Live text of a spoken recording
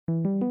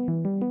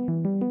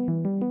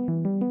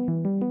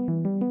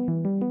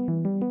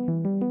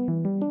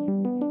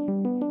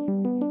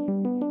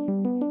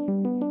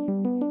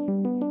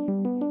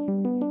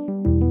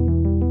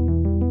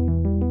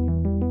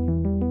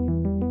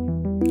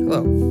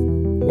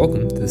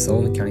Welcome to the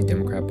Sullivan County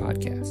Democrat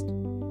Podcast.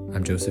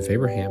 I'm Joseph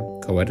Abraham,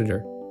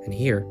 co-editor, and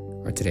here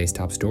are today's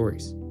top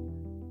stories.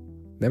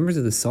 Members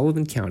of the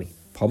Sullivan County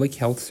Public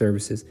Health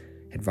Services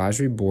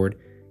Advisory Board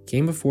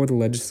came before the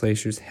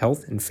legislature's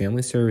Health and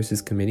Family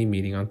Services Committee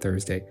meeting on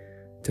Thursday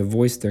to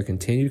voice their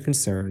continued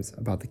concerns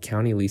about the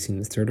county leasing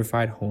the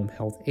Certified Home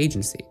Health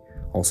Agency,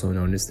 also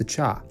known as the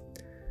CHA.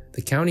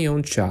 The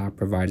county-owned CHA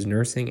provides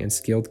nursing and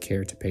skilled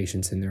care to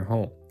patients in their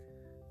home.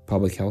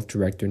 Public Health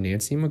Director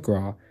Nancy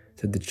McGraw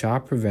said the CHA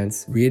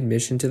prevents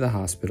readmission to the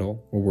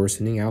hospital or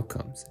worsening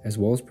outcomes, as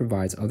well as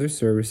provides other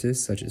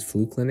services such as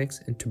flu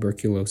clinics and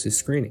tuberculosis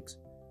screenings.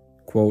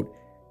 Quote,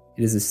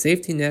 "It is a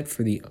safety net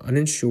for the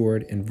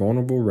uninsured and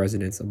vulnerable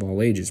residents of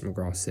all ages,"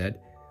 McGraw said.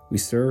 "We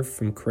serve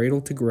from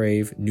cradle to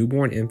grave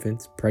newborn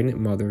infants, pregnant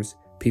mothers,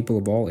 people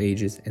of all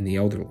ages, and the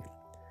elderly."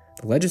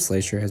 The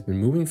legislature has been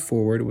moving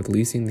forward with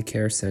leasing the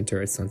care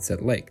center at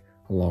Sunset Lake,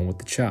 along with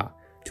the CHA,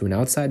 to an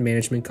outside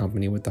management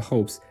company with the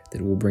hopes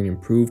that it will bring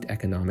improved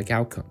economic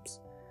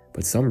outcomes.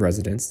 But some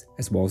residents,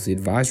 as well as the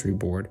advisory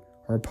board,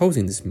 are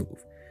opposing this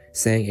move,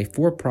 saying a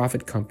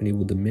for-profit company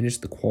will diminish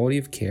the quality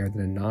of care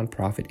that a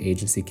nonprofit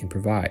agency can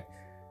provide.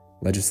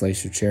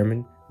 Legislature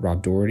Chairman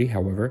Rob Doherty,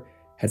 however,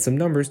 had some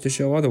numbers to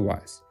show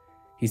otherwise.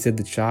 He said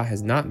the CHA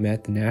has not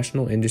met the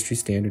national industry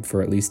standard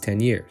for at least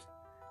 10 years.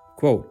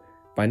 Quote,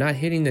 "By not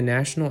hitting the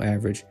national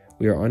average,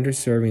 we are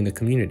underserving the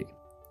community.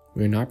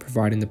 We are not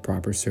providing the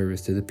proper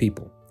service to the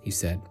people," he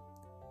said.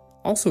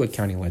 Also at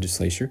county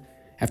legislature,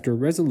 after a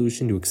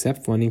resolution to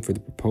accept funding for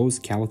the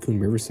proposed Callicoon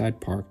Riverside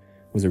Park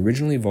was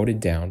originally voted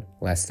down,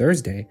 last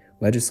Thursday,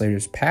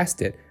 legislators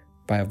passed it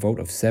by a vote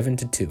of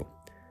 7-2.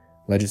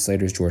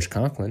 Legislators George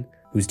Conklin,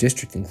 whose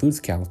district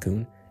includes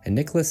Callicoon, and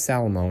Nicholas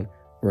Salamone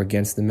were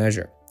against the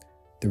measure.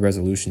 The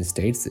resolution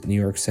states that New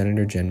York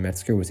Senator Jen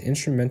Metzger was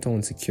instrumental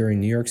in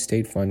securing New York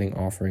State funding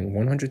offering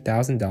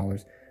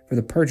 $100,000 for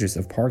the purchase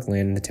of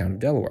parkland in the town of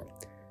Delaware.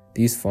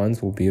 These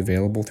funds will be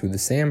available through the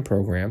SAM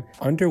program,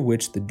 under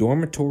which the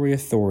Dormitory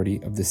Authority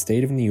of the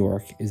State of New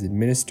York is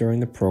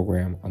administering the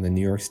program on the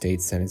New York State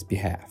Senate's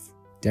behalf.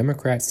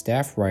 Democrat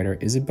staff writer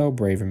Isabel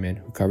Braverman,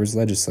 who covers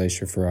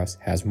legislature for us,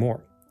 has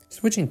more.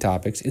 Switching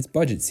topics, it's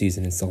budget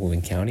season in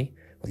Sullivan County,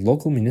 with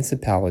local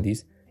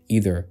municipalities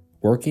either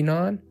working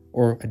on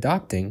or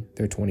adopting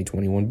their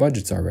 2021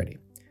 budgets already.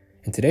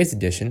 In today's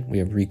edition, we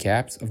have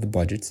recaps of the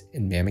budgets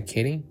in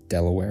Mamakating,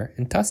 Delaware,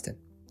 and Tustin.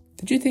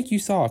 Did you think you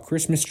saw a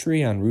Christmas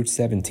tree on Route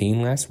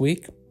 17 last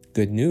week?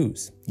 Good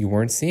news, you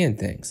weren't seeing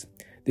things.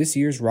 This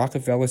year's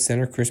Rockefeller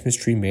Center Christmas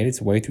tree made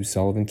its way through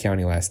Sullivan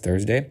County last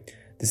Thursday.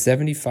 The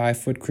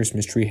 75-foot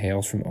Christmas tree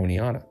hails from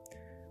Oneonta.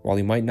 While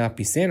he might not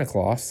be Santa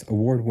Claus,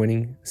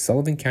 award-winning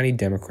Sullivan County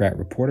Democrat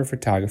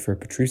reporter-photographer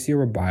Patricia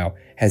Rabile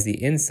has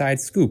the inside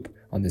scoop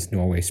on this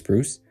Norway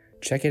spruce.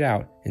 Check it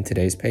out in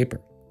today's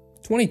paper.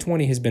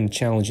 2020 has been a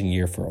challenging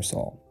year for us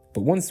all,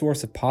 but one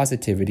source of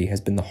positivity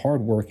has been the hard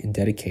work and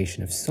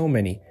dedication of so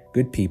many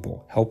good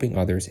people helping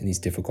others in these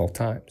difficult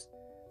times.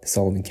 The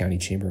Sullivan County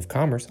Chamber of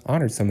Commerce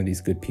honored some of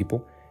these good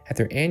people at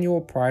their annual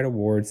Pride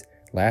Awards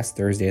last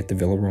Thursday at the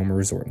Villa Roma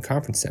Resort and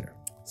Conference Center.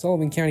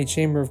 Sullivan County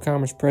Chamber of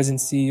Commerce President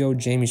CEO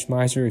Jamie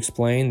Schmeiser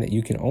explained that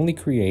you can only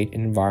create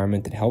an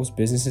environment that helps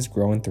businesses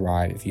grow and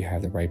thrive if you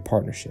have the right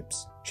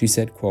partnerships. She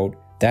said, quote,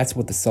 "That's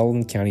what the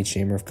Sullivan County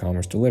Chamber of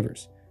Commerce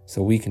delivers.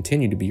 So we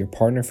continue to be your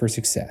partner for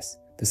success.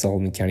 The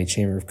Sullivan County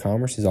Chamber of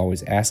Commerce is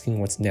always asking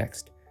what's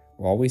next.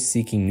 We're always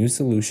seeking new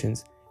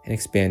solutions and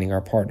expanding our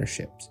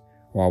partnerships.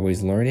 We're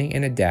always learning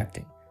and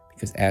adapting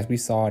because as we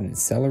saw at an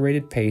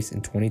accelerated pace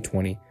in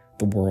 2020,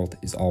 the world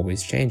is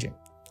always changing."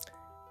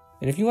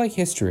 And if you like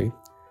history,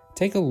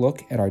 take a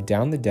look at our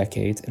Down the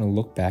Decades and a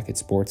look back at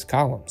sports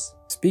columns.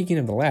 Speaking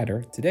of the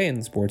latter, today in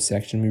the sports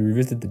section, we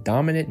revisit the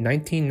dominant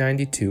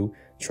 1992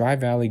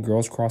 Tri-Valley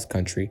Girls Cross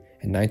Country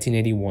and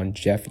 1981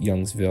 Jeff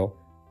Youngsville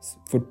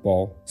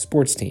football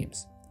sports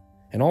teams.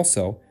 And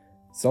also,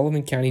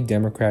 Sullivan County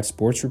Democrat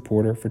sports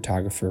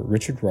reporter-photographer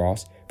Richard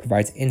Ross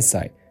provides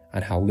insight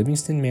on how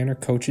Livingston Manor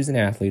coaches and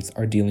athletes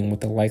are dealing with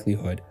the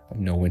likelihood of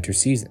no winter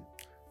season.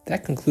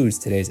 That concludes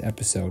today's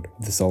episode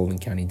of the Sullivan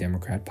County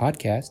Democrat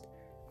Podcast.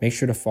 Make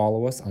sure to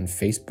follow us on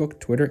Facebook,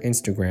 Twitter,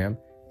 Instagram,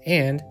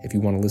 and if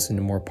you want to listen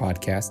to more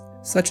podcasts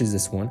such as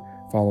this one,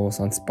 follow us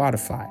on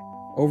Spotify,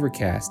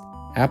 Overcast,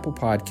 Apple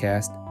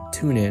Podcast,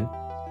 TuneIn,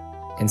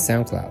 and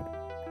SoundCloud.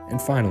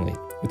 And finally,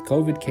 with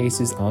COVID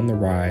cases on the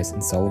rise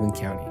in Sullivan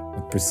County,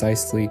 with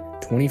precisely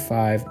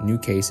 25 new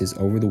cases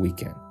over the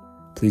weekend,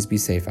 please be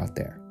safe out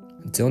there.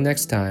 Until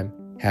next time,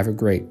 have a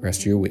great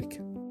rest of your week.